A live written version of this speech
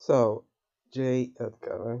So, J.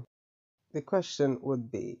 Edgar, right? The question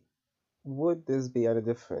would be, would this be any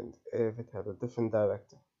different if it had a different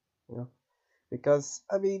director? You know, because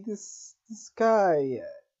I mean, this guy,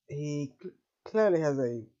 he clearly has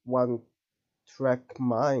a one-track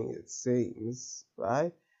mind. It seems,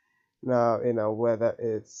 right? Now, whether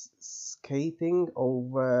it's skating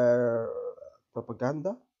over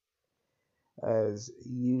propaganda as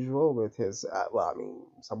usual with his, well, I mean,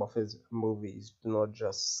 some of his movies do not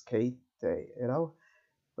just skate,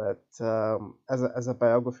 but as a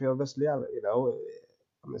biography, obviously, I'm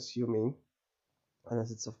assuming,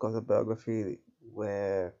 unless it's of course a biography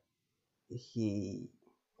where he,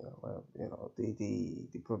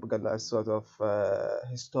 the propaganda is sort of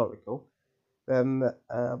historical, then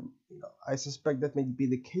I suspect that may be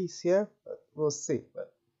the case here, but we'll see.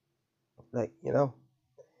 But like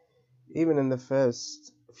even in the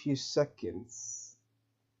first few seconds,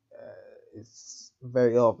 it's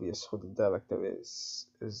very obvious who the director is.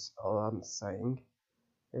 Is all I'm saying,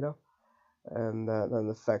 you know. And then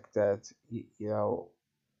the fact that they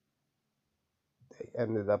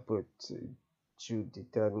ended up with Judy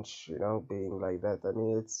Dench, being like that. I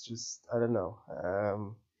mean, it's just I don't know.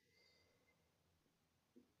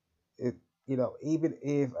 It even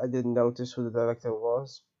if I didn't notice who the director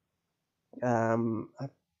was, I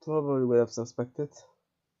probably would have suspected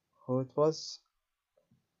who it was,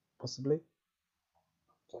 possibly,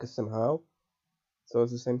 because somehow. So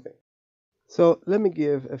it's the same thing. So let me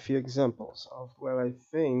give a few examples of where I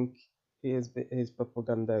think he is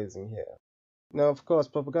propagandizing here. Now, of course,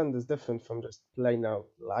 propaganda is different from just plain out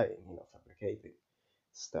lying, fabricating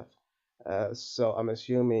stuff. So I'm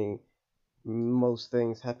assuming most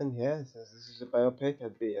things happen here. Since this is a biopic,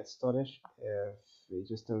 I'd be astonished if he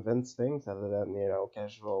just invents things other than,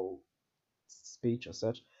 casual speech or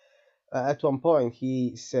such. At one point,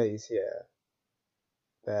 he says here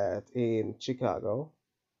that in Chicago,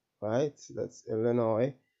 right, that's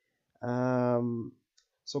Illinois, um,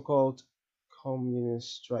 so-called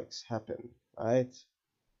communist strikes happen, right?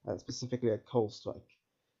 And specifically a coal strike.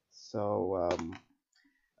 So,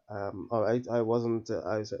 all right, I wasn't,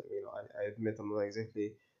 I admit I'm not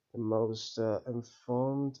exactly the most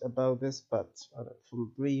informed about this, but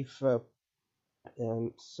from brief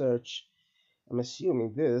search, I'm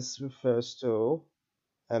assuming this refers to,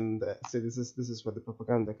 and so this is where the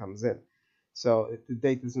propaganda comes in. So the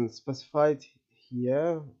date isn't specified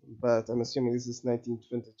here, but I'm assuming this is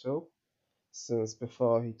 1922, since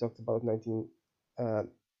before he talked about 19, I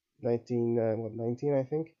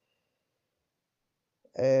think.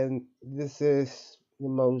 And this is the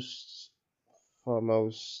most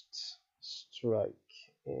foremost strike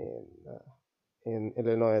in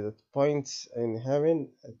Illinois at that point. In Herrin,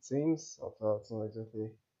 it seems, although it's not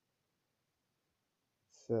exactly.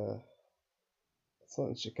 It's not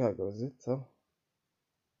in Chicago, is it? So,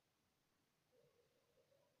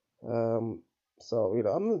 um,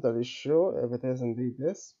 I'm not really sure if it is indeed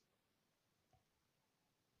this,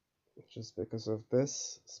 just because of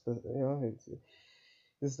this.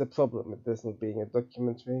 This is the problem with this not being a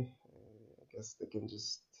documentary. I guess they can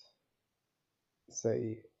just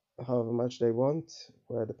say however much they want,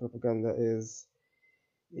 where the propaganda is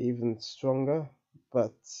even stronger,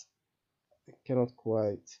 but I cannot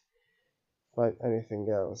quite find anything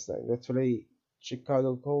else. Like literally,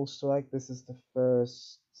 Chicago coal strike. This is the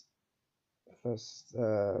first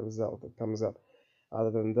result that comes up.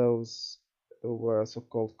 Other than those were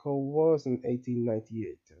so-called Cold Wars in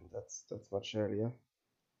 1898, and that's much earlier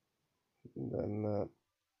than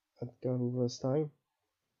Edgar Hoover's time,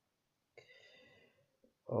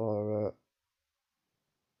 or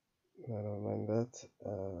I don't mind that.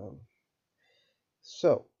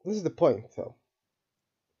 So this is the point, though.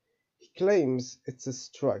 He claims it's a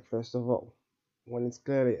strike, first of all, when it's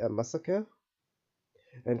clearly a massacre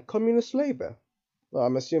and communist labor. Well,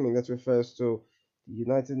 I'm assuming that refers to the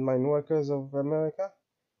United Mine Workers of America.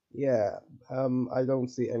 Yeah, I don't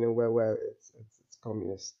see anywhere where it's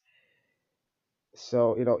communist.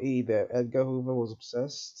 So, either Edgar Hoover was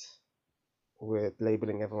obsessed with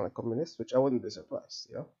labeling everyone a communist, which I wouldn't be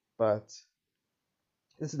surprised, But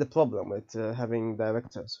this is the problem with having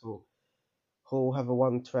directors who have a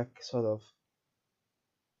one-track sort of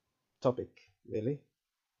topic, really.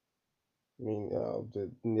 I mean,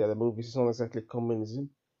 in the other movies, it's not exactly communism.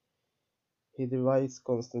 He derides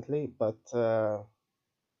constantly, but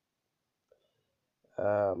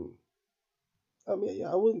um, I mean,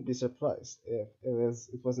 yeah, I wouldn't be surprised if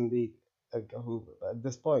it was indeed Edgar Hoover. But at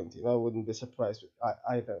this point, I wouldn't be surprised with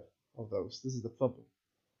either of those. This is the problem.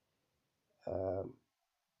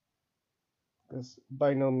 Because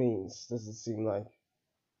by no means does it seem like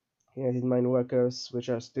United Mine Workers, which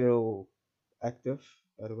are still active,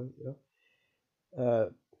 by the way.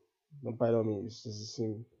 By no means does it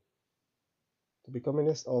seem to be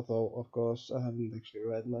communist, although of course I haven't actually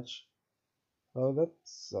read much of it,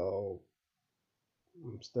 so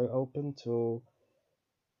I'm still open to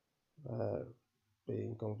uh,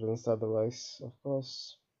 being convinced otherwise, of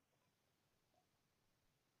course.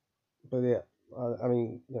 But yeah, I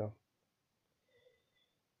mean,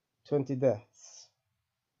 20 deaths.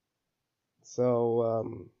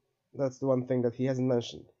 So that's the one thing that he hasn't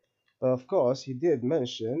mentioned. But of course, he did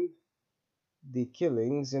mention the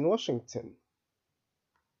killings in Washington.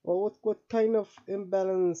 Well, what kind of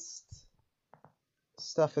imbalanced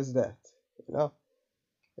stuff is that? You know,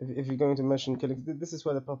 if you're going to mention killings, this is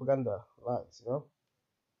where the propaganda lies.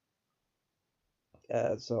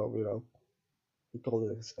 So he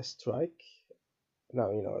called it a strike. Now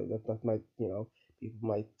that might people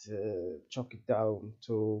might chalk it down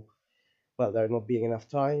to, well, there not being enough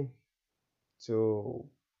time to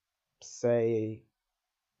say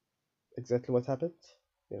exactly what happened.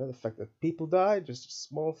 The fact that people died, just a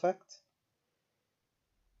small fact.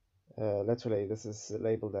 Literally, this is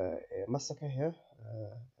labeled a massacre here.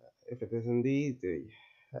 If it is indeed the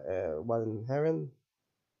one in Heron,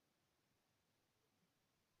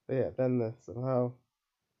 but yeah, then somehow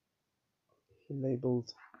he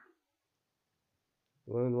labeled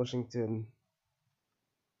the one in Washington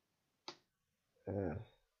uh,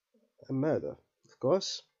 a murder. Of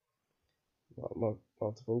course,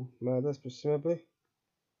 multiple murders, presumably.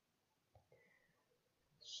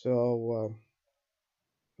 So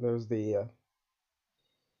there's the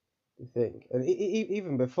thing, and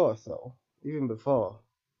even before, though, even before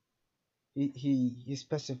he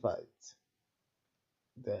specified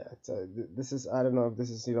that this is, I don't know if this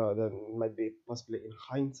is that might be possibly in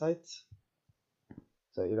hindsight.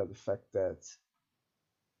 So the fact that,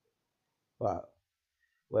 well,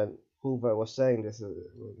 when Hoover was saying this,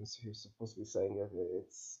 when he was supposed to be saying it,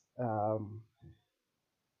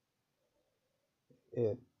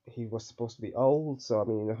 it he was supposed to be old. So I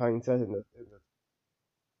mean, in hindsight, in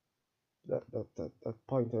that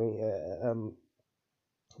point, I mean,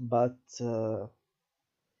 but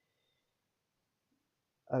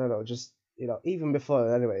I don't know, just even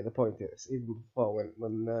before. Anyway, the point is, even before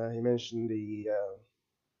when he mentioned the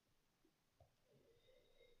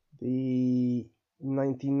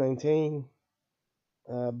 1919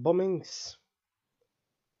 bombings,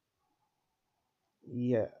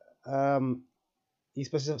 yeah, um, he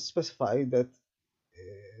specified that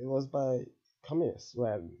it was by communists.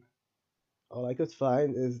 When all I could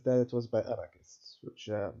find is that it was by anarchists, which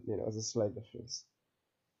is a slight difference.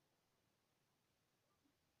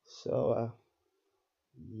 So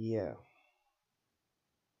yeah,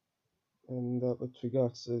 and with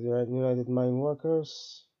regards to the United Mine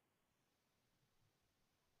Workers,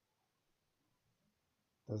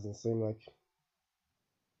 doesn't seem like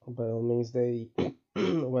by all means they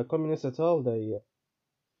were communists at all. They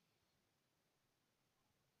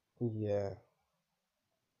yeah,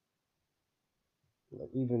 like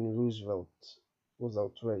even Roosevelt was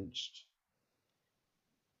outraged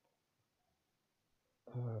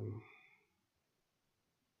um,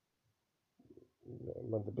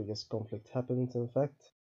 when the biggest conflict happened, in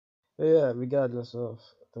fact. But yeah, regardless of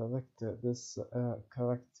this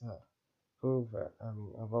character Hoover,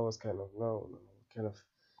 I've always kind of known what kind of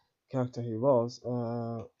character he was.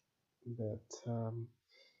 But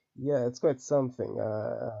yeah, it's quite something.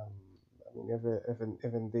 I mean,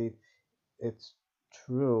 if indeed it's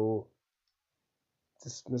true,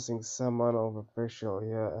 dismissing someone over facial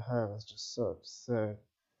hair is just so absurd.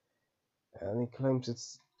 And he claims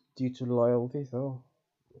it's due to loyalty, though.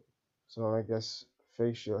 So I guess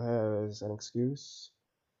facial hair is an excuse,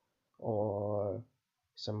 or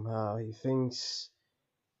somehow he thinks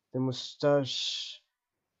the mustache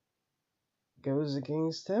goes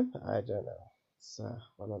against him. I don't know. It's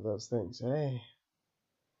one of those things. Hey,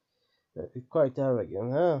 quite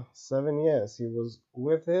arrogant, huh? 7 years he was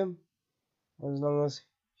with him as long as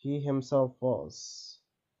he himself was.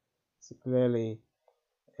 So clearly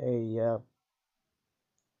a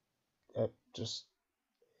just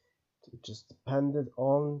depended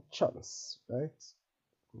on chance, right?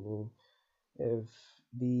 I mean, if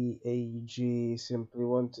the AG simply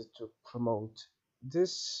wanted to promote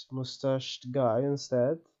this mustached guy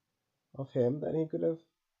instead of him, then he could have,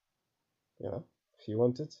 if he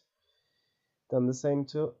wanted, done the same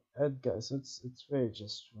to Edgar. So it's very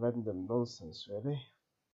just random nonsense, really.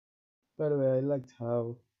 By the way, I liked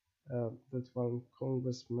how that one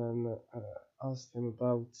congressman asked him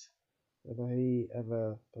about whether he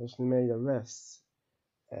ever personally made arrests,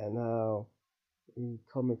 and how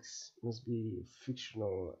comics must be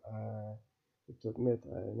fictional. To admit,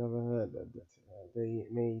 I never heard that they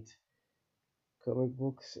made comic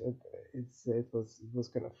books. It was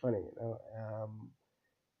kind of funny, you know.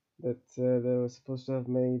 That they were supposed to have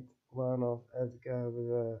made one of Edgar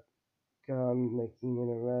with a gun making an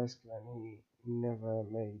arrest, and he never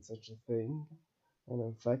made such a thing. And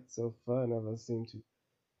in fact, so far, never seemed to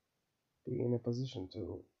be in a position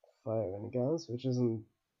to fire any guns, which isn't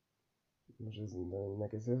very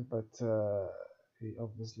negative, but he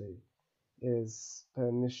obviously is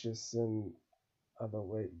pernicious in other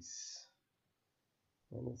ways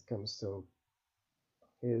when it comes to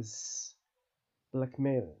his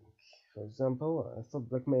blackmailing. For example, I thought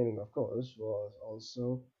blackmailing, of course, was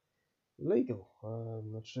also legal.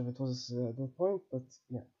 I'm not sure if it was at that point, but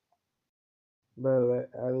yeah. But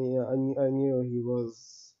I mean, I knew he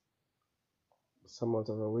was somewhat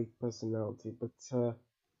of a weak personality, but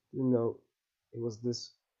you know, it was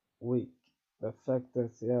this weak. The fact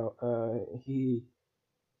that he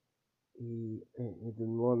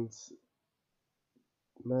didn't want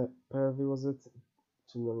Pervy, was it,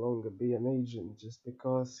 to no longer be an agent just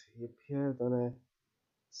because he appeared on a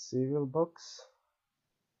cereal box.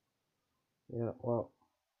 Yeah, well,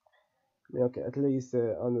 I mean, okay, at least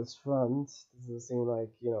on this front, it doesn't seem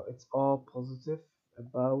like it's all positive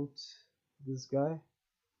about this guy.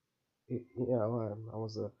 I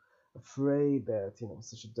was afraid that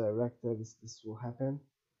such a director, this will happen.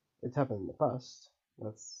 It happened in the past.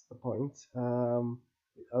 That's the point.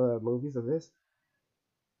 Other movies of this,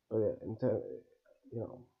 but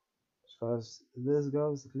as far as this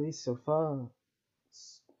goes, at least so far,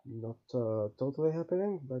 it's not totally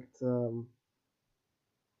happening. But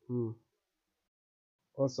hmm.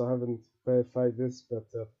 Also, I haven't verified this, but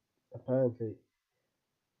apparently,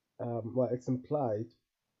 well, it's implied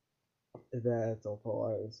that,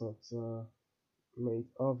 although it's not made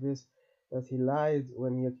obvious, that he lied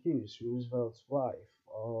when he accused Roosevelt's wife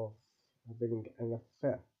of having an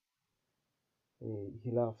affair.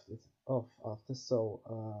 He laughed it off after, so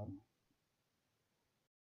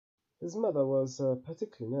his mother was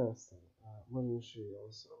particularly nasty, wasn't she?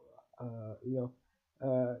 Also,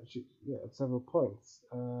 at several points.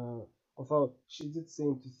 Although she did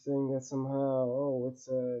seem to think that somehow, oh, it's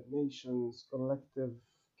a nation's collective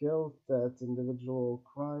guilt that individual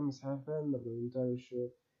crimes happen. I'm not entirely sure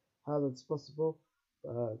how that's possible,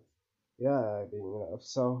 but yeah, I mean,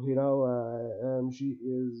 so she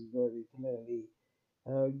is very clearly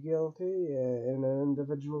guilty in an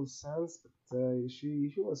individual sense, but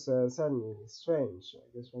she was suddenly strange.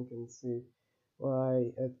 I guess one can see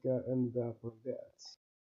why Edgar ended up like that.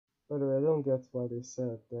 By the way, I don't get why they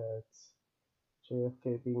said that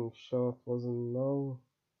JFK being shot wasn't known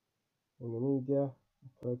in the media. I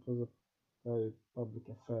thought it was a very public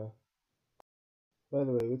affair. By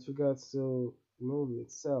the way, with regards to the movie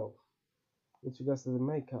itself, with regards to the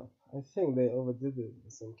makeup, I think they overdid it in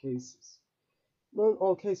some cases. Not in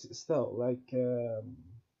all cases, though. Like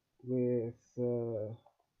with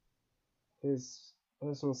his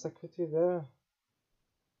personal secretary there,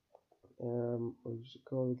 what did she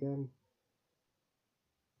call again?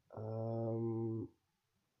 Um,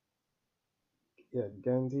 yeah,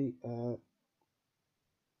 Gandhi.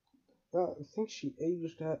 I think she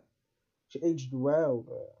aged well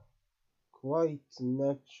there. Quite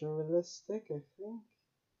naturalistic, I think.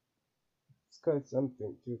 It's quite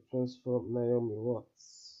something to transform Naomi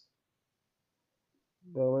Watts.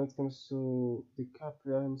 But when it comes to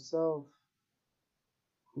DiCaprio himself,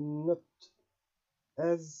 not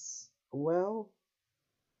as well.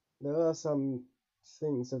 There are some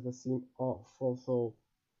things that seem off, although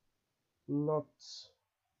not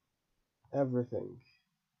everything.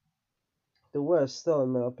 The worst, though, in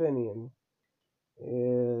my opinion,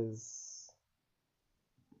 is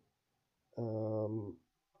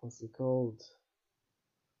what's it called?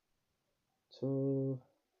 To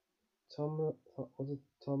Tom, was it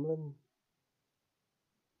Tomlin?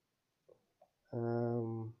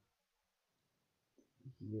 Um,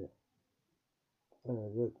 yeah,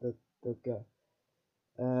 that guy.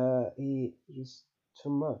 He just too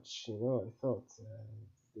much, I thought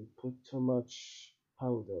they put too much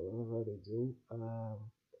powder whenever they do.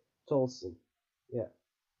 Tolson, yeah,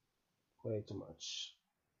 way too much.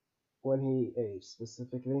 When he aged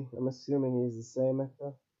specifically, I'm assuming he's the same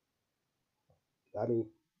actor. I mean,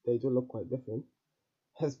 they do look quite different,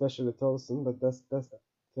 especially Tolson, but that's the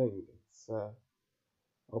thing. It's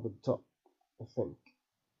over the top, I think.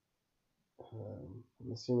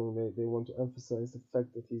 I'm assuming they want to emphasize the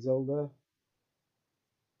fact that he's older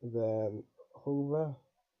than Hoover,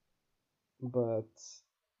 but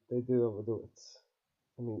they did overdo it.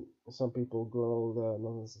 I mean, some people grow older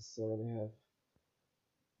not necessarily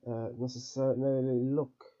have necessarily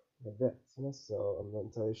look like that, so I'm not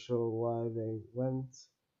entirely sure why they went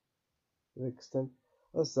to the extent.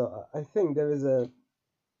 Also, I think there is a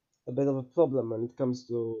bit of a problem when it comes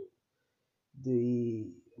to the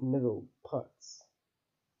middle parts.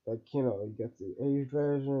 Like, you get the aged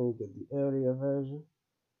version, you get the earlier version.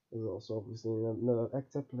 There's also obviously another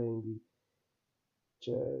actor playing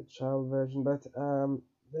the child version, but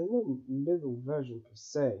there's no middle version per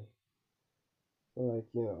se.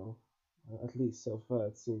 Like, at least so far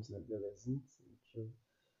it seems like there isn't.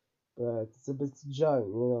 But it's a bit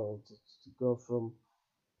jarring, to go from,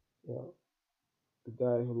 you know, the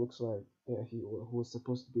guy who looks like, who was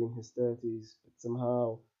supposed to be in his 30s, but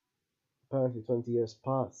somehow, apparently 20 years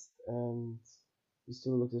passed, and he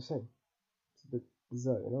still looks the same. It's a bit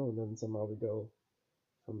bizarre, and then somehow we go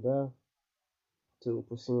from there to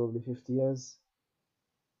presumably 50 years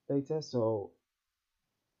later, so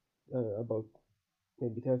about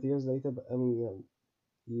maybe 30 years later, but I mean,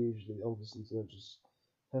 usually, obviously, to just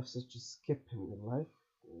have such a skip in your life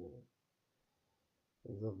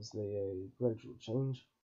is obviously a gradual change.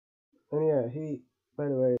 And yeah, he, by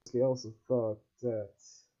the way, he also thought that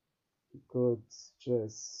he could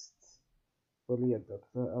just bully a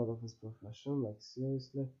doctor out of his profession, like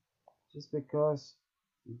seriously, just because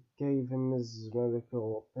he gave him his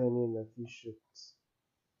medical opinion that he should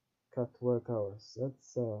cut work hours.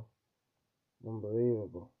 That's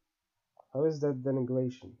unbelievable. How is that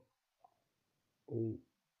denigration? He,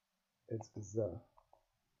 it's bizarre.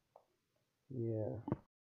 Yeah.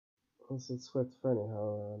 Also, it's quite funny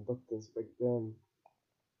how doctors back then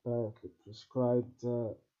apparently prescribed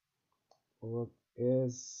what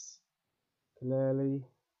is clearly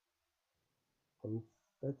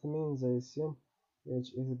amphetamines, I assume,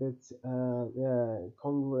 which is a bit, yeah,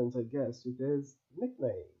 congruent, I guess, with his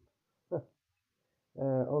nickname.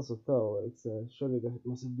 Also, though, it's surely that it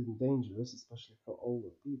must have been dangerous, especially for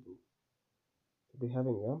older people, to be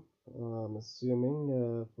having them. I'm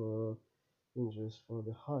assuming for injuries for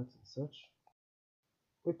the heart and such.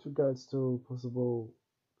 With regards to possible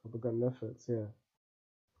propaganda efforts, yeah.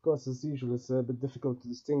 Of course, as usual, it's a bit difficult to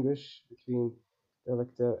distinguish between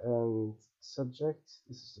director and subject.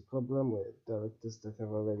 This is the problem with directors that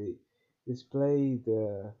have already displayed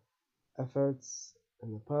efforts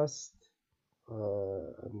in the past,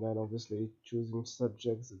 and then obviously choosing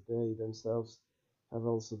subjects that they themselves have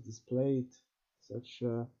also displayed such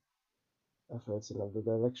efforts in other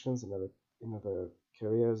directions, in other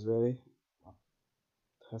careers, really,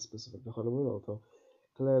 not specific to Hollywood, although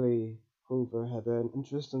clearly Hoover had an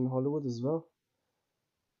interest in Hollywood as well.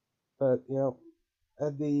 But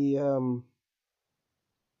at the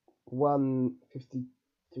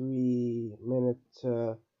 1:53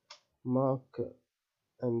 minute mark,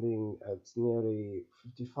 ending at nearly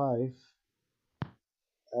 55.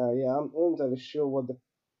 Yeah, I'm not entirely sure what the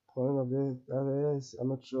point of that is. I'm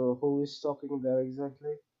not sure who is talking there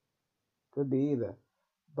exactly. Could be either.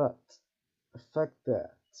 But the fact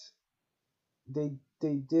that they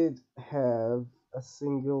did have a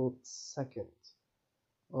single second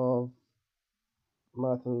of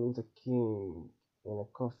Martin Luther King in a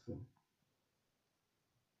coffin.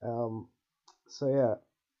 Um, so yeah,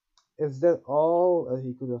 is that all that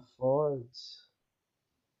he could afford?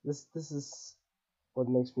 This is what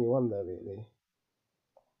makes me wonder, really.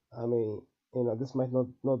 I mean, this might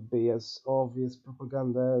not be as obvious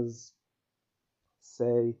propaganda as,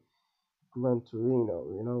 say, Gran Torino,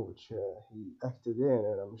 which he acted in,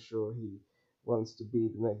 and I'm sure he wants to be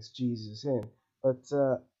the next Jesus in. But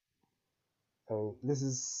I mean, this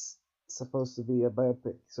is supposed to be a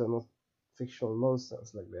biopic, so not fictional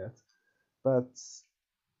nonsense like that. But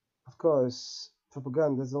of course,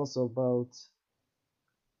 propaganda is also about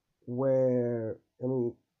where, I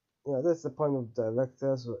mean, that's the point of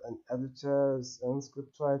directors and editors and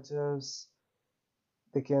scriptwriters.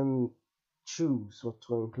 They can choose what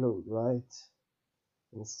to include, right?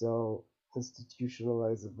 And so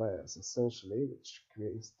institutionalize the bias essentially, which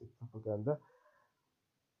creates the propaganda.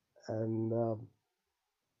 And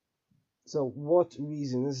so, what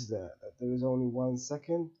reason is there that there is only 1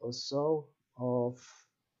 second or so of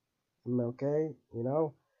MLK?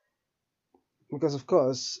 Because of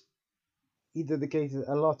course he dedicated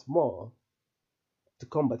a lot more to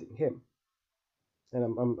combating him, and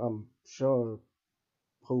I'm sure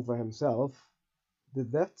Hoover himself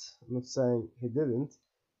did that. I'm not saying he didn't,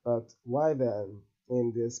 but why then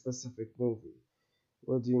in this specific movie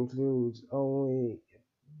would you include only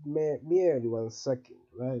merely 1 second,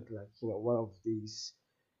 right? Like one of these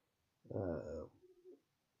uh,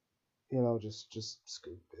 just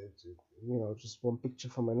one picture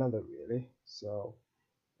from another, really. So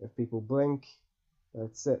if people blink,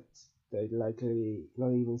 that's it. They likely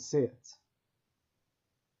not even see it.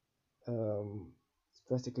 It's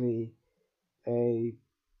practically a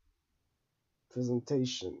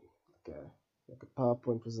presentation, like a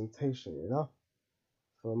PowerPoint presentation,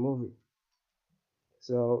 for a movie.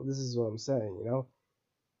 So this is what I'm saying,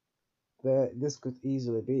 that this could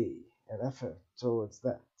easily be an effort towards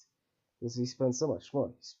that. Because he spent so much more.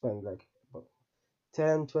 He spent like about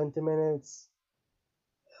 10, 20 minutes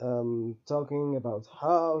talking about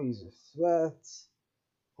how he's a threat.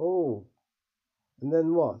 Oh, and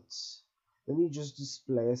then what? Then you just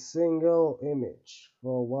display a single image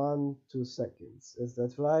for 1, 2 seconds. Is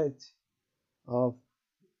that right? Of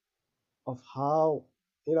how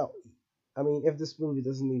you know I mean, if this movie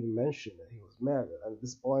doesn't even mention that he was married, and at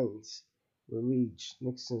this point we reach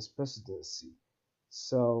Nixon's presidency,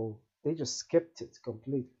 so they just skipped it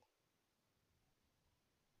completely.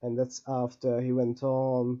 And that's after he went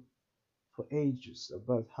on for ages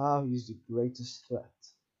about how he's the greatest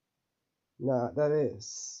threat. Now that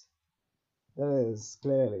is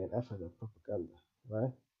clearly an effort at propaganda,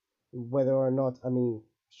 right? Whether or not, I mean,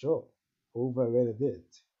 sure, Hoover really did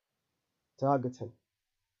target him,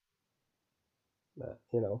 but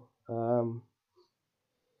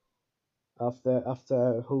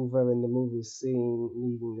after Hoover in the movie scene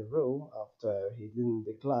leaving the room after he didn't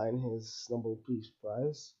decline his Nobel Peace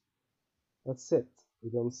Prize, that's it. We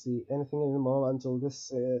don't see anything anymore until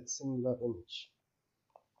this singular image.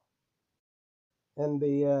 And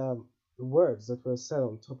the words that were said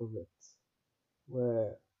on top of it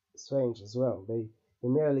were strange as well. They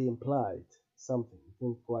merely implied something,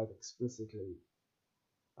 didn't quite explicitly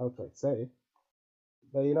outright say it.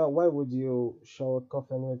 But why would you show a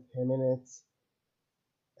coffin with him in it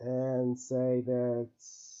and say that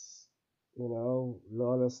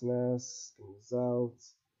lawlessness comes out,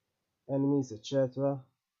 enemies, etc.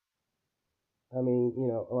 I mean,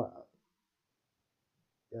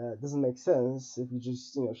 it doesn't make sense if you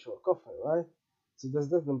just show a coffin, right? So does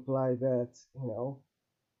that imply that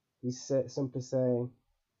he's simply saying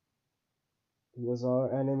he was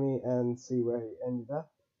our enemy and see where he ended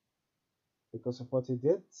up because of what he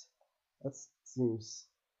did? That seems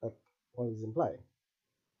like what he's implying.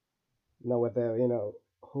 Now whether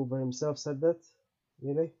Hoover himself said that,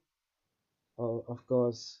 really, or of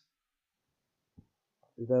course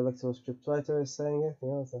the director or scriptwriter is saying it,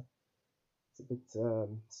 it's a bit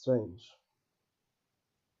strange.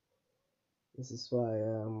 This is why,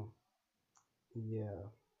 yeah.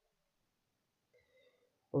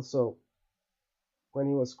 Also, when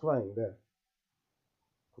he was crying there,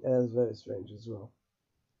 that is very strange as well.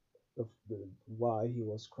 Why he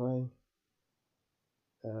was crying.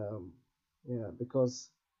 Um, yeah,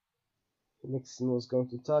 because Nixon was going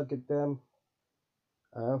to target them.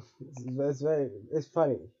 It's funny. It's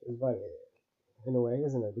funny in a way,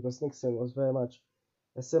 isn't it? Because Nixon was very much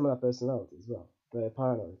a similar personality as well, very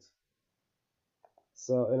paranoid.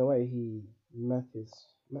 So in a way, he met his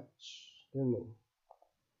match, didn't he?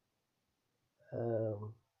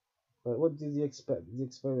 Um, but what did he expect? Did he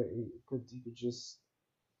expect that he could just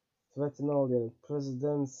threaten all the other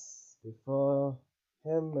presidents before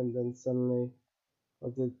him, and then suddenly, or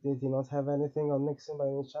did he not have anything on Nixon by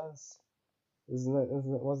any chance?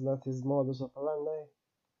 Wasn't that his modus operandi?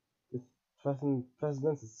 With threatened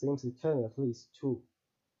presidents, it seems he threatened at least two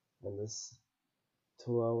in this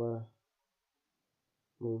 2 hour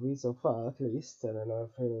movie so far, at least. I don't know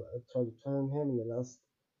if he'll try to threaten him in the last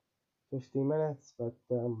 15 minutes, but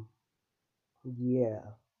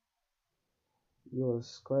yeah, he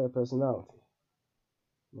was quite a personality.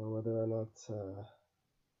 Now, whether or not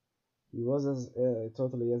he was as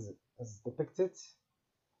totally as depicted,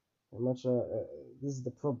 I'm not sure. This is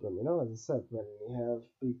the problem, as I said, when we have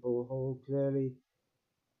people who clearly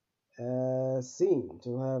seem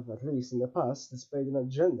to have, at least in the past, displayed an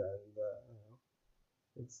agenda, and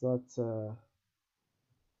it's not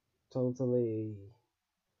totally,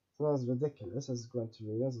 it's not as ridiculous as Gran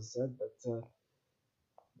Torino, as I said, but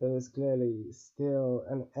there is clearly still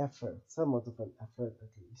an effort, somewhat of an effort at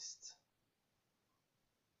least.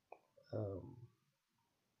 Um,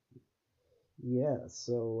 yeah,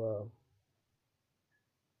 so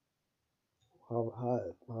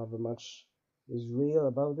however much is real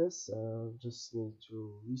about this, just need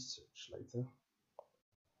to research later.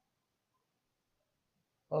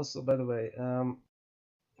 Also, by the way, now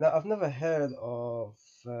I've never heard of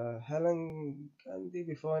Helen Gandhi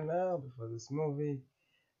before now, before this movie.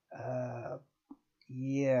 Uh,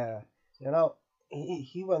 yeah, you know,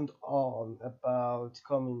 he went on about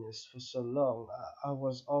communists for so long. I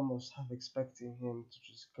was almost half expecting him to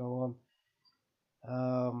just go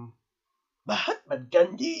on. Mahatma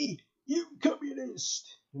Gandhi, you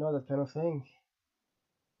communist! You know, that kind of thing.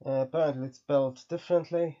 Apparently it's spelled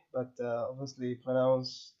differently, but obviously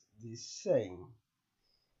pronounced the same.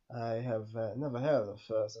 I have never heard of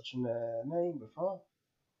such a name before.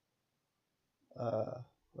 Uh,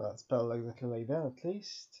 well, spelled exactly like that, at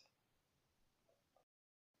least.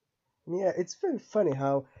 Yeah, it's very funny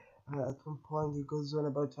how at one point he goes on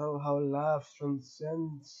about how love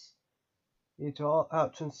transcends it all,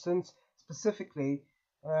 transcends specifically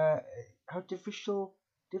uh, artificial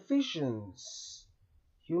divisions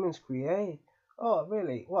humans create. Oh,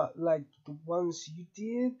 really? What, like the ones you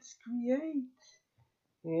did create?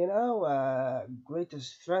 You know,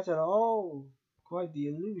 greatest threat at all. Quite the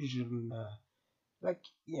illusion. Like,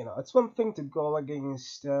 you know, it's one thing to go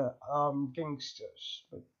against gangsters,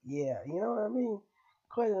 but yeah, you know what I mean?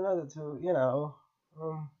 Quite another to,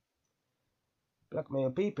 um,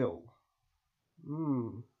 blackmail people.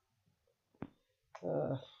 Hmm.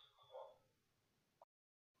 Uh,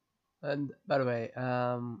 And by the way,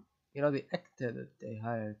 the actor that they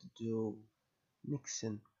hired to do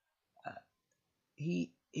Nixon, uh,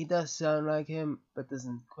 he does sound like him, but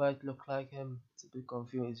doesn't quite look like him. It's a bit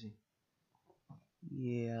confusing.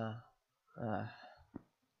 Yeah. Uh,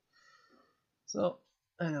 so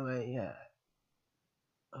anyway, yeah.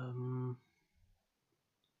 Um,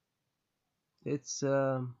 it's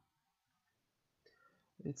um,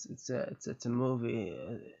 it's a movie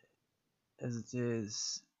as it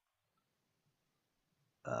is.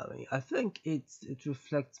 I think it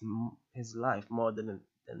reflects his life more than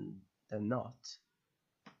not.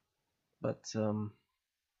 But um,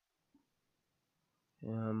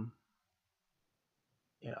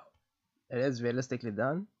 you know, it is realistically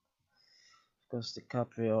done because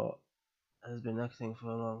DiCaprio has been acting for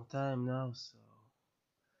a long time now, so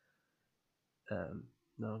um,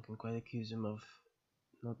 no one can quite accuse him of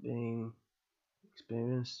not being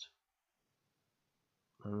experienced.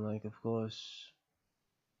 Unlike, of course,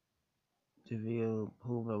 reveal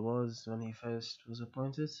Hoover was when he first was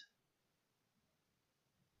appointed,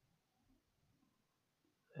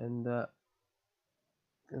 and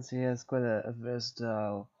since he has quite a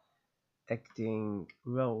versatile acting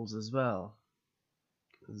roles as well.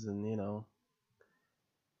 As in,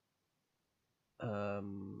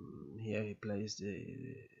 here he plays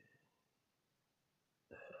the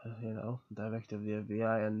director of the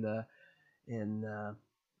FBI, and in the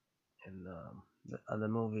other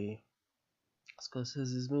movie,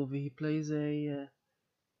 Scorsese's movie, he plays a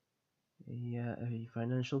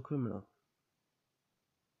financial criminal.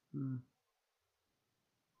 Hmm.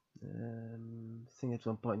 I think at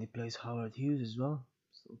one point he plays Howard Hughes as well,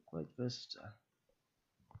 so quite versatile.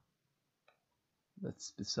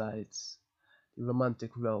 That's besides the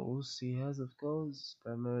romantic roles he has, of course,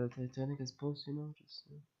 primarily Titanic, I suppose, just.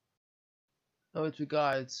 Now, with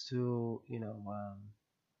regards to, the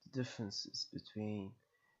differences between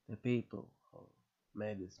the people who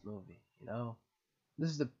made this movie,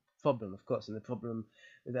 this is the problem, of course, and the problem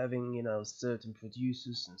with having, certain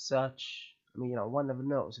producers and such. I mean, one never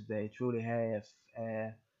knows if they truly have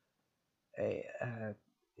a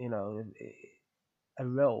a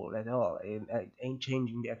role at all in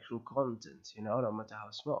changing the actual content, no matter how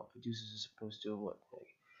small. Producers are supposed to what,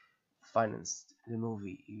 like, finance the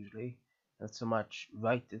movie usually, not so much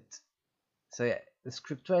write it. So yeah, the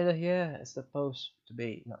scriptwriter here is supposed to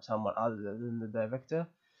be someone other than the director,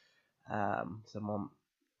 someone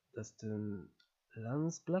Dustin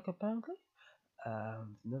Black apparently.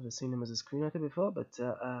 Never seen him as a screenwriter before, but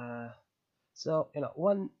so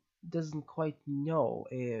one doesn't quite know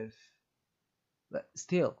if, but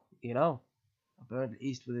still, apparently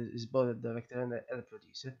Eastwood is both a director and a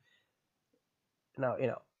producer. Now,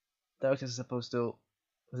 directors are supposed to,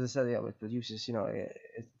 as I said, with producers,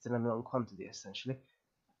 it's an unknown quantity essentially.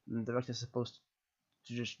 And directors are supposed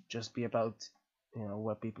to just be about,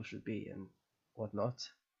 where people should be and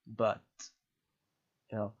whatnot. But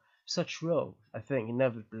you know, such roles, I think,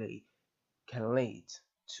 inevitably can lead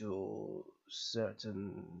to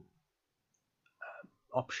certain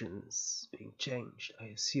options being changed, I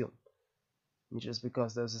assume. And just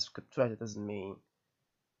because there's a script writer doesn't mean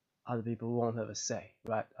other people won't have a say,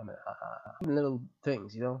 right? I mean, little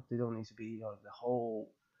things, they don't need to be the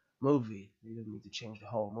whole movie. They don't need to change the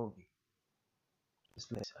whole movie.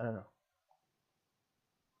 Just, I don't know.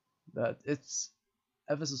 But it's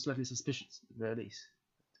ever so slightly suspicious, at the very least.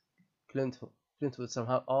 Clint, Clint Wood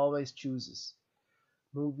somehow always chooses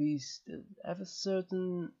movies that have a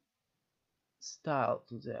certain style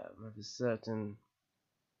to them, with a certain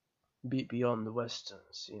beat beyond the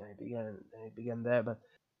westerns. You know, he began there, but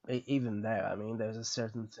even there, I mean, there's a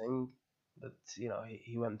certain thing, but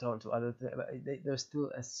he went on to other things. But there's still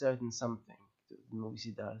a certain something to the movies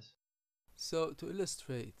he does. So to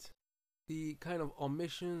illustrate the kind of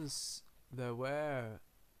omissions there were,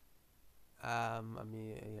 I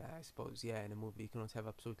mean, yeah, I suppose, yeah, in a movie you cannot have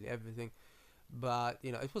absolutely everything, but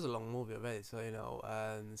it was a long movie already, so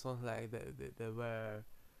and it's not like they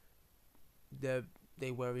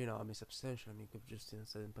they were, I mean, substantial. I mean, could just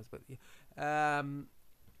certain parts, but yeah,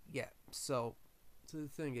 yeah. So the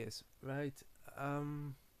thing is, right?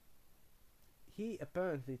 Um, he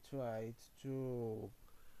apparently tried to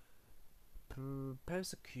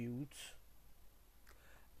persecute.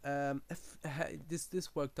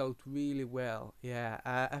 This worked out really well. Yeah,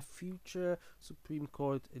 a future Supreme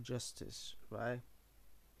Court justice, right?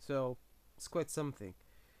 So it's quite something.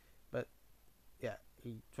 But yeah,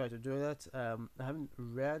 he tried to do that. I haven't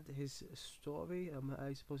read his story.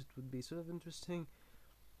 I suppose it would be sort of interesting.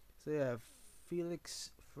 So yeah,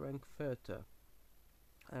 Felix Frankfurter,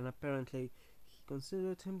 and apparently he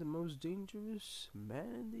considered him the most dangerous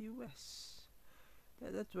man in the U.S.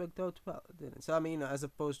 That worked out well, didn't it? So I mean, as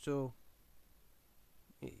opposed to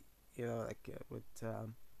like with uh,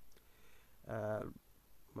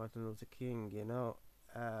 Martin Luther King,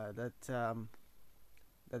 that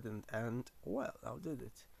didn't end well. How did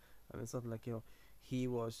it? I mean, it's not like he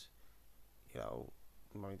was you know.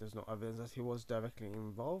 I mean, there's no evidence that he was directly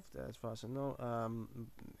involved, as far as I know,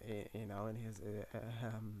 in his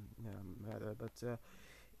murder. But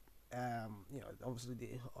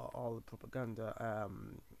obviously all the propaganda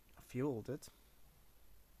fueled it.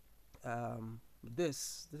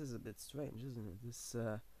 This is a bit strange, isn't it? This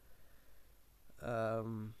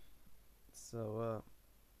um, so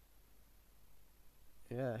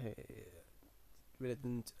yeah, it really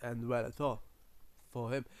didn't end well at all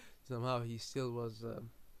for him. Somehow he still was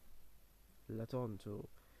let on to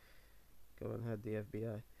go and head the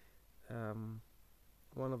FBI.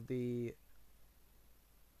 One of the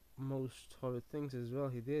most horrid things as well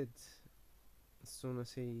he did as soon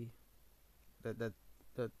as he that that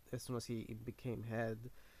that as soon as he became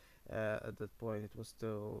head. At that point, it was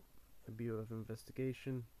still a Bureau of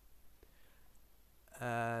Investigation,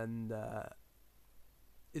 and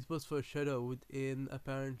it was foreshadowed in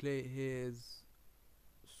apparently his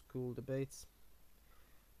school debates,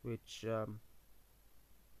 which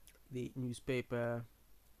the newspaper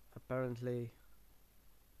apparently.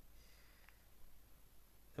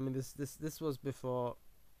 I mean, this was before.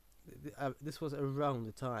 This was around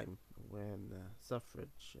the time when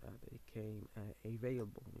suffrage became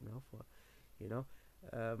available. For you know.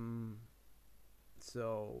 Um,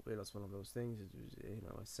 so it's one of those things. It was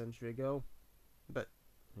a century ago, but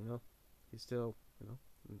you know he still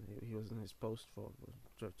he was in his post for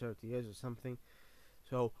 30 years or something.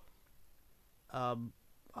 So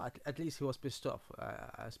at least he was pissed off,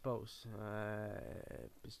 I suppose.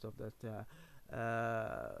 Pissed off that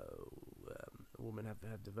women have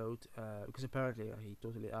had the vote, because apparently he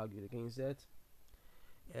totally argued against that,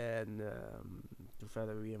 and to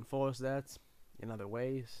further reinforce that in other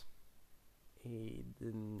ways, he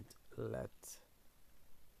didn't let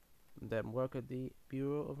them work at the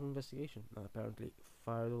Bureau of Investigation, and apparently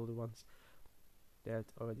fired all the ones that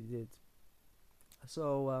already did.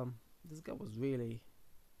 So this guy was really,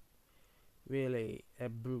 really a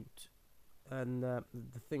brute. And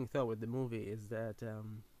the thing though with the movie is that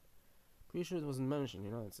pretty sure it wasn't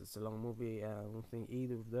mentioned. It's a long movie. I don't think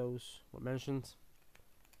either of those were mentioned,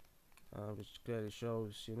 which clearly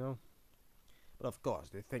shows. But of course,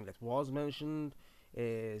 the thing that was mentioned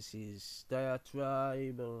is his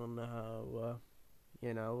diatribe on how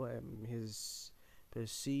his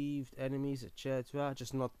perceived enemies, etc.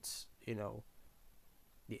 Just not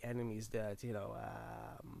the enemies that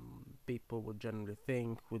people would generally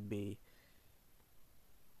think would be.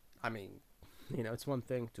 I mean, it's one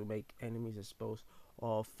thing to make enemies, I suppose,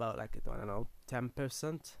 of like I don't know,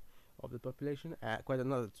 10% of the population. Quite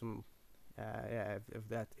another to, yeah, if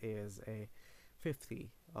that is a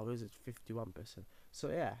 50 or is it 51%? So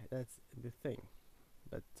yeah, that's the thing.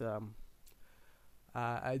 But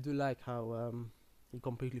I do like how he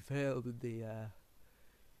completely failed with the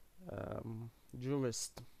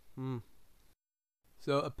jurist. Mm.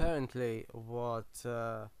 So apparently, what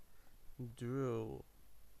drew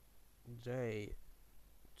Jay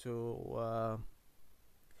to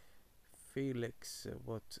Felix,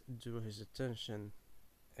 what drew his attention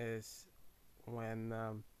is when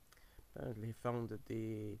apparently he founded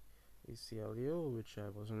the ACLU, which I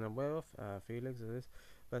wasn't aware of. Felix, that is,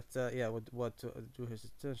 But yeah, what drew his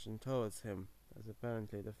attention towards him is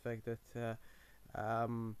apparently the fact that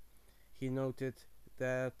he noted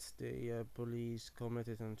that the police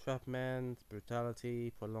committed entrapment, brutality,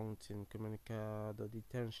 prolonged incommunicado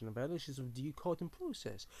detention, and violations of due court and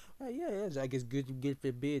process. Yeah, yes, I guess good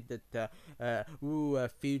forbid that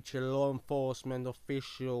future law enforcement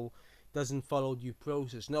official doesn't follow due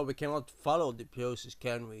process. No, we cannot follow the process,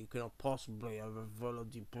 can we? We cannot possibly ever follow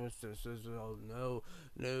due process as well. No,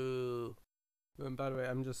 no. And by the way,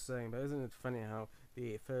 I'm just saying, but isn't it funny how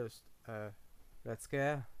the first Red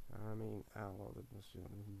Scare, I mean, well,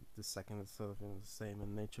 the second is sort of the same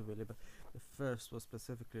in nature, really, but the first was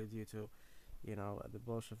specifically due to, the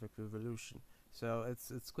Bolshevik Revolution. So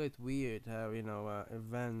it's quite weird how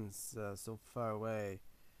events so far away.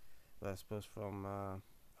 Well, I suppose from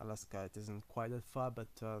Alaska it isn't quite that far, but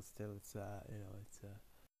still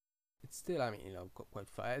it's still, I mean, quite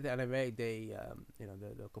far. In a way, they're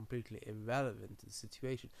completely irrelevant to the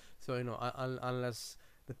situation. So, unless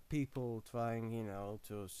the people trying,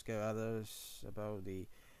 to scare others about the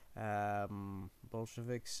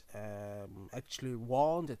Bolsheviks actually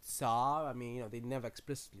want a Tsar. I mean, they never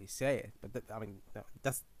explicitly say it, but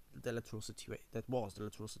that's the literal situation. That was the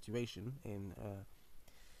literal situation in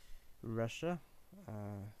Russia.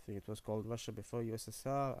 I think it was called Russia before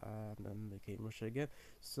USSR, and then became Russia again.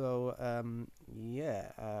 So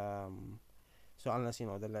yeah. So unless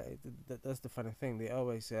that's the funny thing. They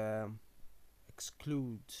always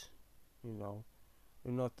exclude.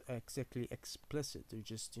 They're not exactly explicit. They're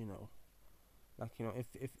just like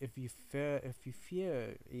if you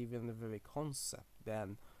fear even the very concept,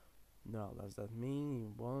 then no, does that mean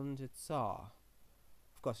you want a Tsar?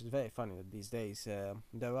 Of course, it's very funny that these days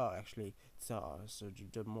there are actually tsars, so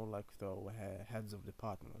they're more like heads of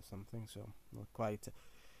department or something, so not quite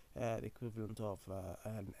the equivalent of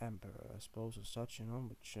an emperor, I suppose, as such,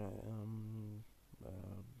 which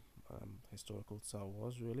historical tsar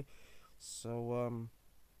was really. So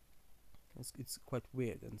it's quite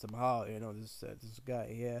weird, and somehow this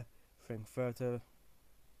guy here, Frankfurter,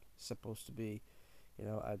 supposed to be,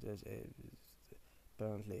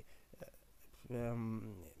 apparently.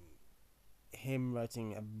 Um, him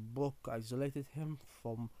writing a book isolated him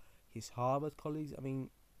from his Harvard colleagues. I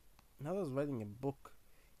mean, how is writing a book,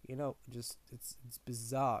 just it's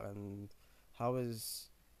bizarre, and how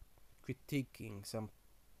is critiquing some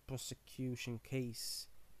prosecution case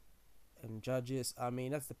and judges. I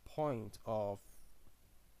mean, that's the point of.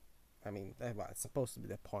 I mean, well, it's supposed to be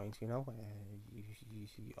the point, you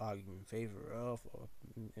argue in favor of or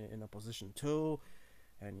in opposition to,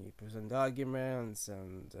 and you present arguments,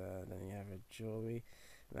 and then you have a jury.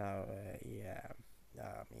 Now, yeah,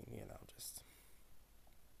 I mean, just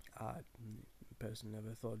I personally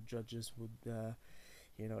never thought judges would,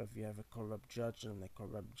 if you have a corrupt judge and a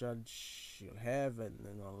corrupt judge you'll have, and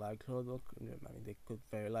unlikely, I mean, they could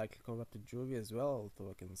very likely corrupt a jury as well.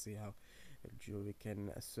 Although I can see how a jury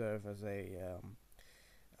can serve as a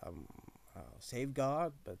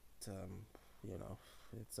safeguard, but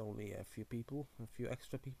it's only a few people, a few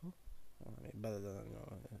extra people. I mean, better than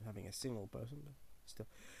having a single person, but still.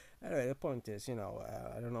 Anyway, the point is, I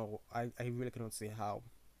don't know. I really cannot see how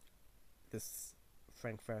this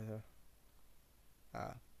Frankfurter.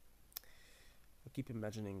 I keep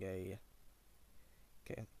imagining a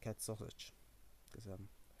cat sausage because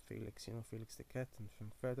Felix, Felix the cat and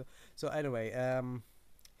Frankfurter. So anyway,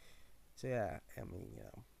 so yeah, I mean,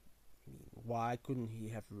 why couldn't he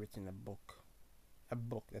have written a book? A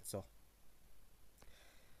book, that's all.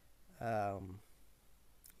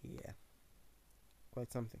 Yeah,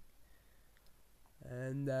 quite something.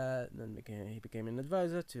 And then he became an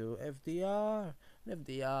advisor to FDR. And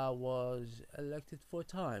FDR was elected 4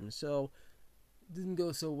 times, so it didn't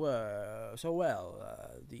go so well.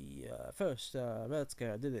 The first Red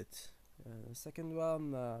Scare did it. The second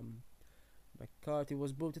one, McCarthy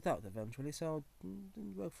was booted out eventually, so it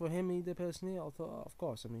didn't work for him either personally. Although, of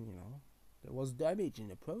course, I mean, there was damage in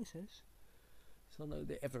the process. So no,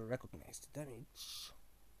 they ever recognized the damage.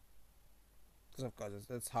 Because of course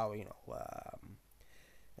that's how a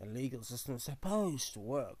legal system is supposed to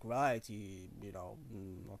work, right? Not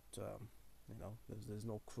there's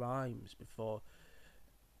no crimes before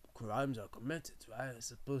crimes are committed, right? It's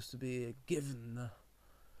supposed to be a given.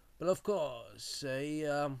 But of course,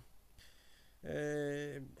 a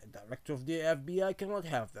director of the FBI cannot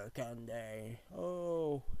have that, can they?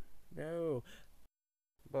 Oh no.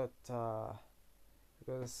 But I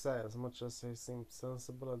gotta say, as much as he seemed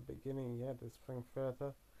sensible at the beginning, yeah, this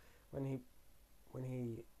Frankfurter, when he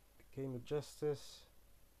became a justice,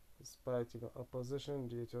 despite opposition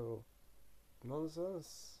due to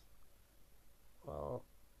nonsense, well,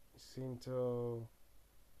 seemed to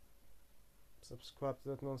subscribe to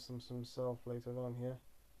that nonsense himself later on here.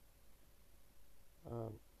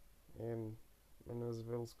 Um, in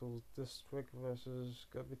Manorville School District versus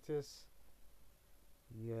Gabitis.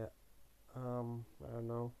 Yeah, I don't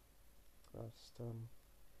know. Just some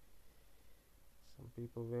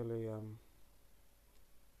people really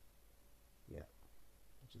yeah,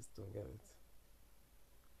 I just don't get it.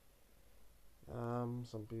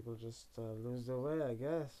 Some people just lose their way, I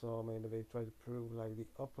guess, or maybe they try to prove like the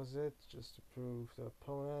opposite, just to prove their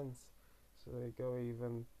opponents, so they go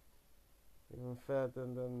even further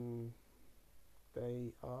than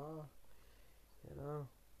they are, you know.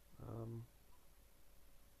 Um,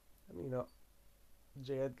 I mean,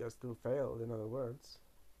 J. Edgar still failed, in other words,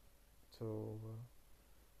 to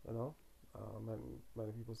you know,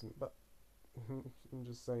 many people seem, but I'm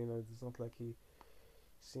just saying that it's not like he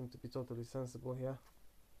seemed to be totally sensible here.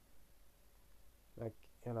 Like,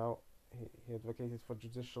 you know, he advocated for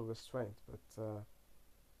judicial restraint, but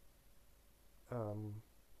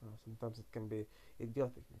sometimes it can be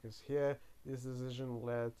idiotic, because here this decision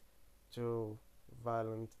led to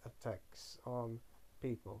violent attacks on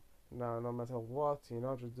people. Now, no matter what, you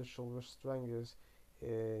know, judicial restraint is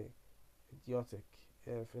idiotic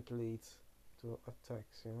if it leads to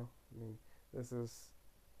attacks, you know. I mean, this is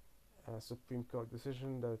a Supreme Court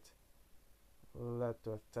decision that led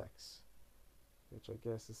to attacks, which I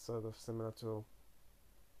guess is sort of similar to,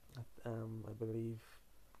 I believe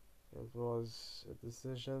it was a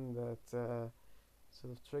decision that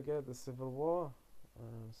sort of triggered the Civil War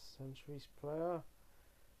centuries prior.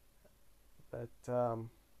 But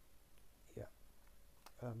yeah,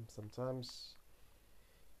 sometimes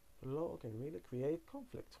law can really create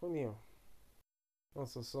conflict when you.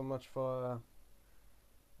 Also, so much for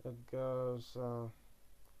Edgar's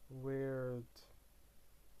weird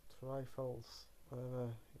trifles,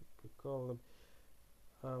 whatever you could call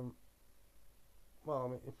them. Well, I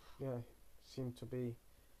mean, yeah, seemed to be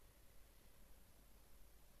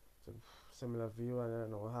sort of similar view. I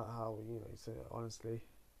don't know how you know. It's honestly,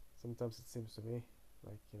 sometimes it seems to me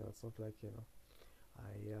like, you know, it's not like, you know,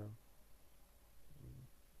 I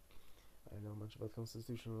I don't know much about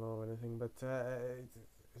constitutional law or anything, but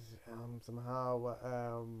somehow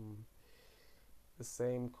the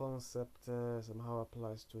same concept somehow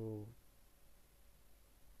applies to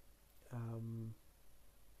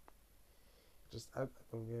just I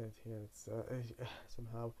don't get it here. It's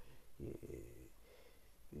somehow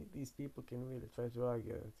these people can really try to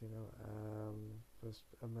argue it, you know. First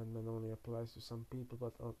Amendment only applies to some people,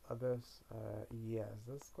 but on others, yes,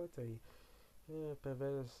 that's quite a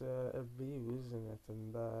perverse view, isn't it?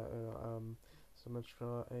 And so much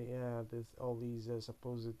for yeah, there's all these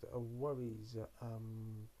supposed worries.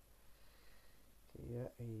 Yeah,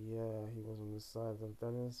 he was on the side of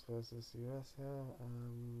Dennis versus US,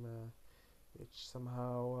 which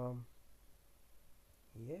somehow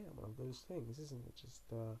yeah, one of those things, isn't it? Just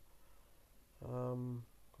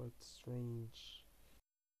quite strange.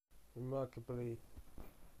 Remarkably,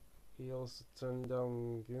 he also turned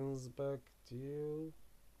down Ginsburg due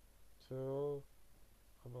to,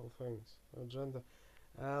 of all things, agenda.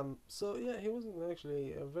 So yeah, he wasn't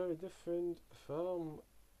actually very different from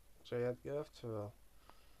J. Edgar after all.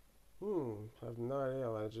 I have no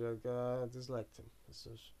idea why J. Edgar disliked him. I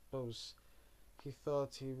suppose he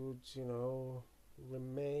thought he would, you know,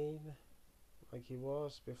 remain like he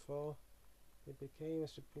was before he became a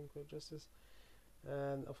Supreme Court Justice.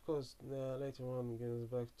 And of course, later on,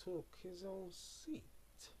 Ginsburg took his own seat.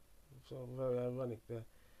 So very ironic there.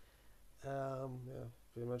 Yeah,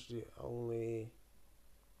 pretty much the only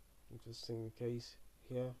interesting case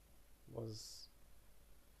here was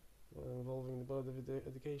involving the Board of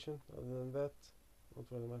Education. Other than that, not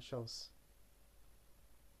very much else.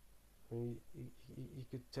 I mean, you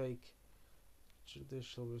could take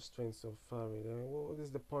judicial restraint so far. I mean, what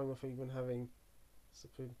is the point of even having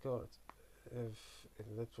Supreme Court if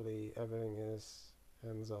literally everything is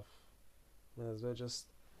hands off? Might as well just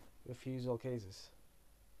refuse all cases.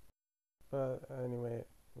 But anyway,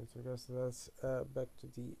 with regards to that, back to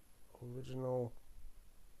the original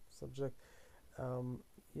subject.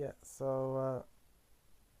 Yeah, so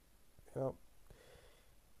you know,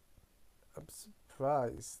 I'm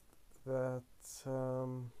surprised that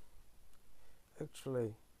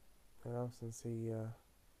actually, you know, since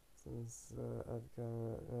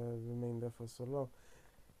Edgar remained there for so long,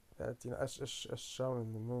 that, you know, as shown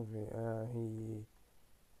in the movie, he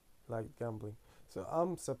liked gambling. So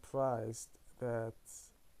I'm surprised that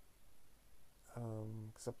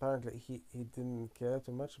because apparently he didn't care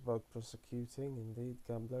too much about prosecuting indeed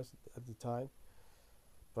gamblers at the time.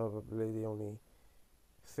 Probably the only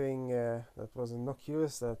thing that was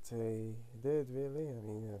innocuous that he did really. I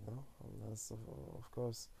mean, you know, unless of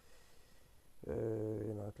course,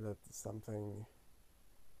 you know, it led to something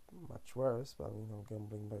much worse. But you know,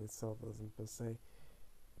 gambling by itself doesn't per se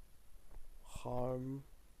harm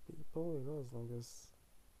people. You know, as long as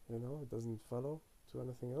you know it doesn't follow to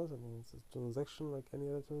anything else. I mean, it's a transaction like any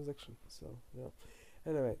other transaction. So yeah.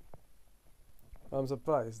 Anyway, I'm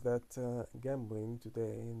surprised that gambling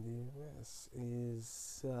today in the US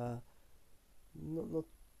is not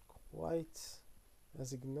quite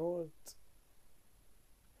as ignored.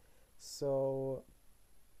 So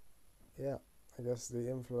yeah, I guess the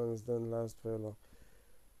influence didn't last very long.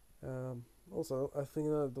 Also, I think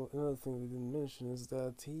another thing we didn't mention is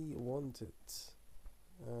that he wanted,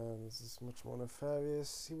 this is much more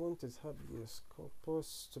nefarious, he wanted habeas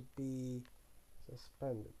corpus to be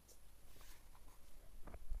suspended.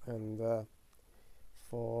 And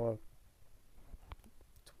for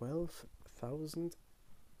 12,000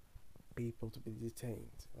 people to be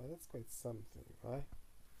detained. Well, that's quite something, right?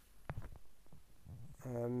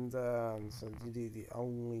 And so the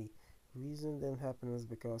only reason it didn't happen is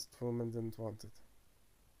because Truman didn't want it.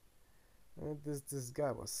 And this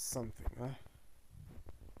guy was something, right?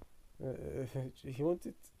 He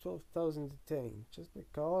wanted 12,000 detained just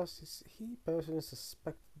because he personally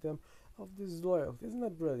suspected them of disloyalty. Isn't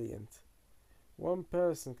that brilliant? One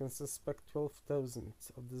person can suspect 12,000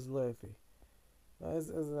 of disloyalty.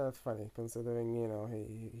 Isn't that funny? Considering you know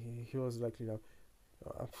he was like you know,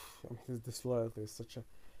 I mean, his disloyalty is such a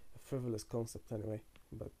frivolous concept anyway.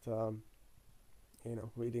 But you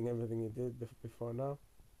know, reading everything he did before now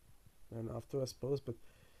and after, I suppose. But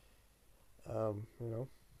you know,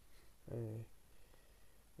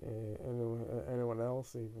 anyone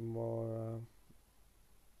else even more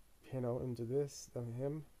you know into this than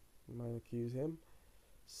him might accuse him.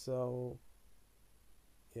 So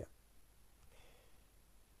yeah,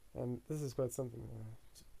 and this is quite something.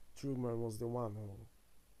 Truman was the one who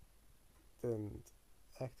didn't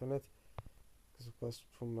act on it, because of course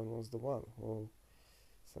Truman was the one who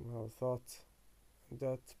somehow thought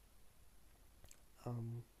that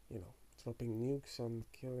you know, dropping nukes and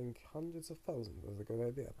killing hundreds of thousands was a good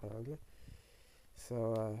idea apparently.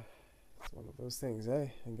 So it's one of those things, eh?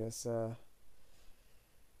 I guess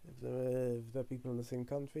if the people in the same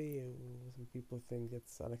country, some people think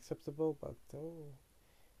it's unacceptable, but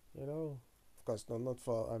you know, of course, not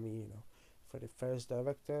for, I mean, you know, for the first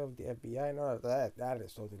director of the FBI, no, that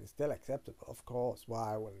is totally still acceptable, of course.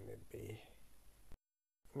 Why wouldn't it be?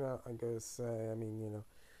 No, I guess, I mean, you know,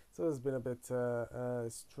 so it's been a bit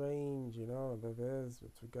strange, you know, that is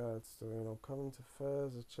with regards to, you know, current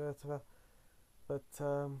affairs, etc. But,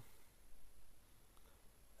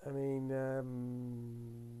 I mean,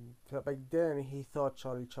 back then he thought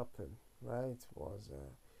Charlie Chaplin, right, was,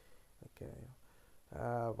 okay,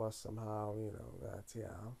 was somehow, you know, that,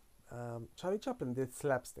 yeah. Charlie Chaplin did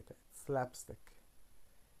slapstick,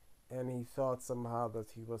 and he thought somehow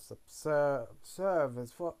that he was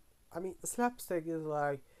observed for. I mean, slapstick is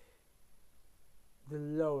like the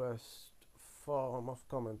lowest form of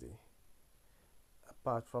comedy,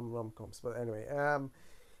 apart from rom-coms. But anyway,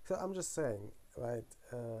 so I'm just saying, right?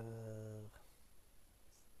 I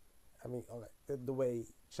mean, all right, the way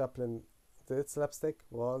Chaplin did slapstick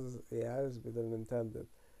was, yes, with an intended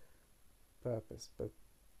purpose, but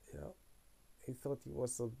you know, he thought he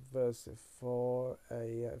was subversive for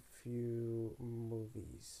a few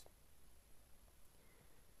movies.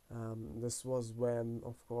 This was when,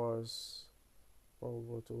 of course, World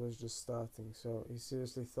War II was just starting, so he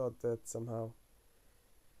seriously thought that somehow,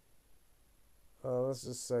 let's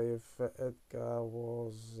just say if Edgar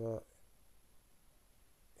was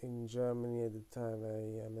in Germany at the time,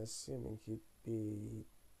 I am assuming he'd be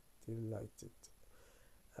delighted.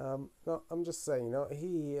 No, I'm just saying, you know,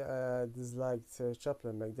 he disliked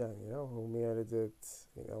Chaplin back then, you know, who merely did,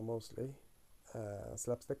 you know, mostly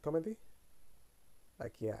slapstick comedy.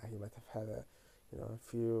 Like, yeah, he might have had a, you know, a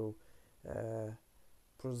few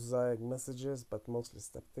prosaic messages, but mostly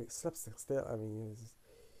slapstick still. I mean, you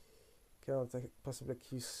cannot possibly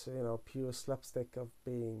accuse, you know, pure slapstick of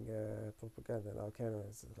being propaganda. Now, can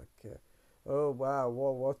it's like, oh wow,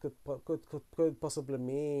 what could possibly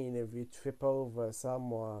mean if you trip over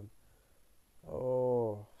someone?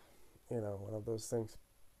 Oh, you know, one of those things.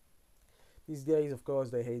 These days, of course,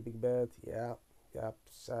 they hate Big Bad. Yeah, yeah,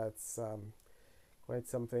 that's quite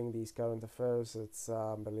something. These current affairs, it's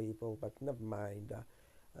unbelievable. But never mind.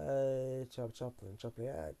 Chaplin.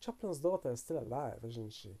 Yeah, Chaplin's daughter is still alive,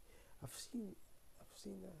 isn't she? I've seen, I've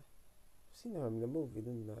seen, I've seen her in the movie,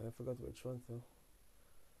 didn't I? I forgot which one though.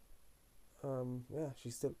 Yeah,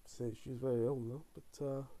 she's still she's very old, no, but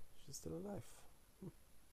she's still alive.